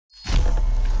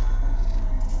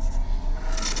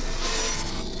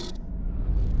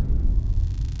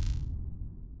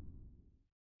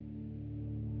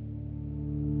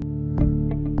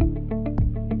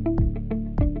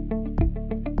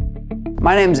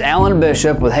My name is Alan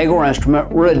Bishop with Haygor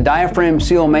Instrument. We're a diaphragm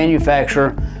seal manufacturer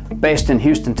based in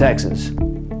Houston, Texas.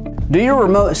 Do your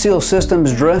remote seal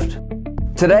systems drift?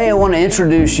 Today I want to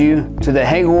introduce you to the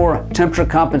Haygor temperature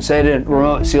compensated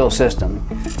remote seal system.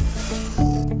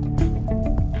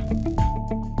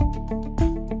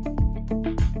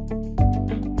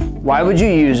 Why would you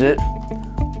use it?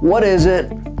 What is it?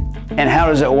 And how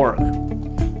does it work?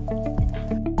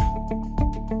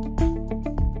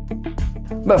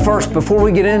 But first, before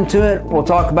we get into it, we'll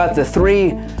talk about the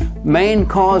three main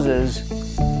causes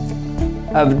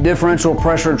of differential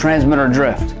pressure transmitter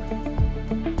drift.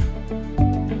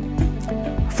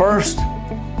 First,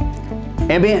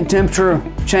 ambient temperature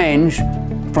change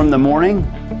from the morning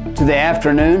to the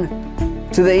afternoon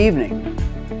to the evening.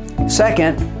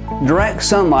 Second, direct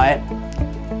sunlight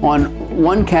on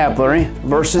one capillary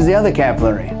versus the other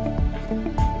capillary.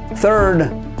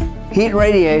 Third, heat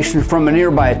radiation from a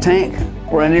nearby tank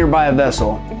or a nearby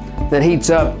vessel that heats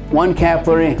up one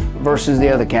capillary versus the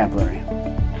other capillary.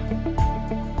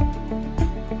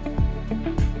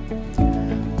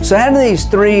 So how do these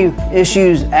three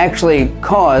issues actually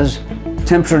cause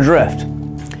temperature drift?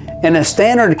 In a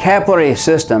standard capillary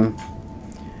system,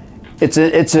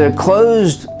 it's a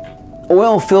closed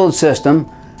oil-filled system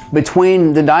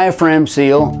between the diaphragm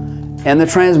seal and the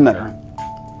transmitter.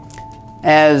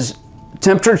 As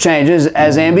temperature changes,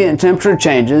 as ambient temperature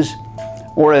changes,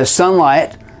 or as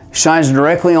sunlight shines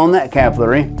directly on that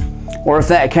capillary, or if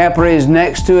that capillary is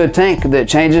next to a tank that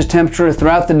changes temperature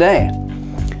throughout the day.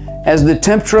 As the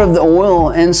temperature of the oil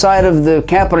inside of the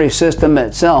capillary system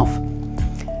itself,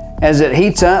 as it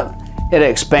heats up, it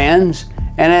expands,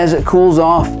 and as it cools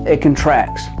off, it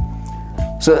contracts.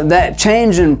 So that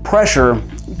change in pressure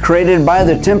created by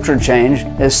the temperature change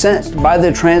is sensed by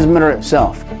the transmitter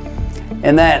itself.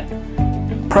 And that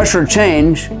pressure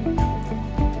change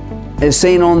is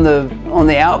seen on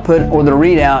the output or the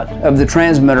readout of the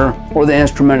transmitter or the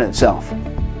instrument itself.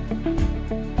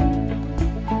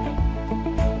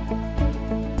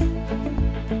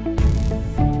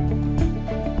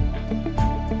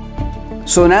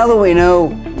 So now that we know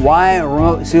why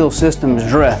remote seal systems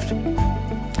drift,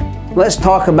 let's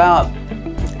talk about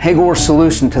Haygor's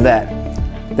solution to that,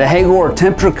 the Haygor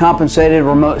temperature compensated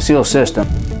remote seal system.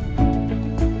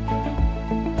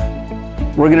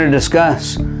 We're going to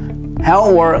discuss how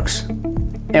it works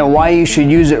and why you should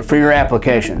use it for your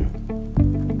application.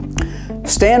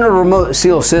 Standard remote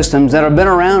seal systems that have been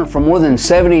around for more than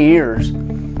 70 years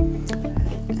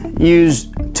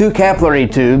use two capillary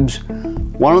tubes,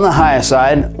 one on the high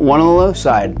side, one on the low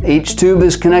side. Each tube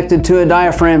is connected to a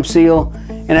diaphragm seal,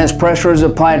 and as pressure is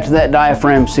applied to that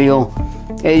diaphragm seal,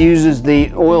 it uses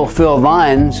the oil-filled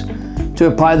lines to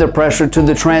apply the pressure to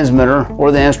the transmitter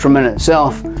or the instrument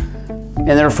itself,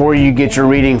 and therefore you get your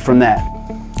reading from that.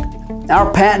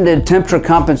 Our patented temperature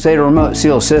compensated remote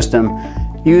seal system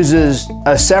uses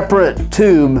a separate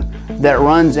tube that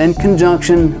runs in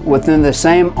conjunction within the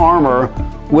same armor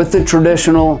with the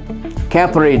traditional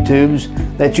capillary tubes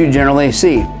that you generally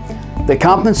see. The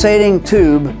compensating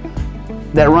tube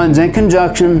that runs in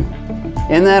conjunction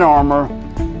in that armor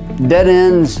dead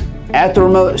ends at the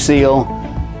remote seal,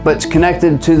 but it's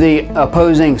connected to the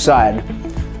opposing side.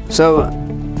 So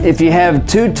if you have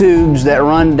two tubes that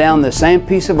run down the same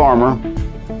piece of armor,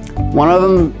 one of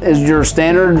them is your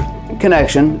standard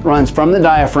connection, runs from the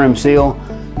diaphragm seal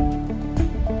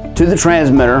to the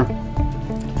transmitter,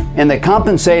 and the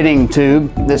compensating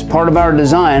tube that's part of our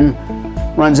design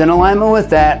runs in alignment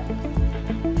with that,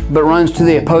 but runs to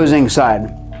the opposing side.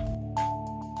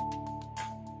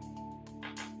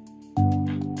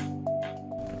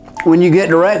 When you get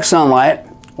direct sunlight,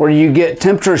 or you get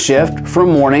temperature shift from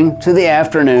morning to the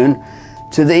afternoon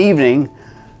to the evening,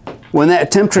 when that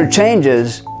temperature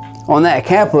changes on that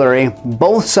capillary,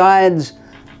 both sides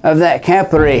of that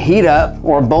capillary heat up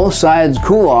or both sides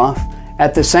cool off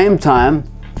at the same time,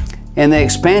 and the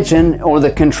expansion or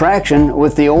the contraction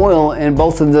with the oil in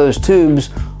both of those tubes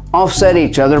offset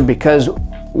each other because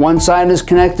one side is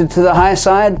connected to the high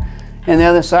side and the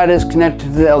other side is connected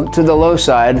to the low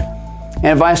side,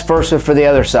 and vice versa for the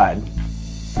other side.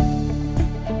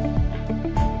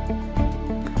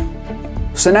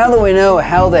 So now that we know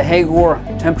how the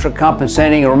Haygor temperature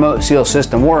compensating remote seal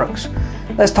system works,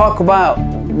 let's talk about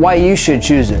why you should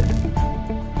choose it.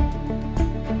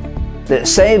 It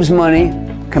saves money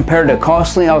compared to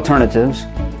costly alternatives.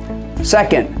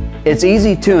 Second, it's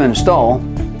easy to install.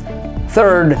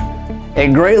 Third,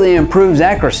 it greatly improves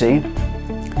accuracy.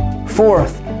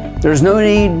 Fourth, there's no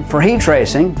need for heat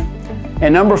tracing.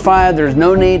 And number 5, there's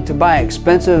no need to buy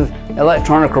expensive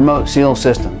electronic remote seal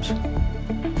systems.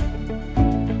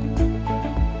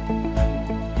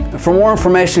 For more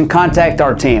information, contact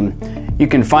our team. You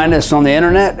can find us on the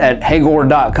internet at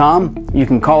haygor.com. You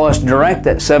can call us direct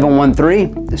at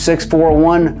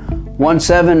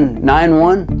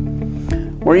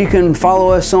 713-641-1791, or you can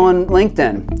follow us on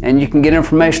LinkedIn, and you can get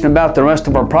information about the rest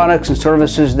of our products and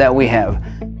services that we have.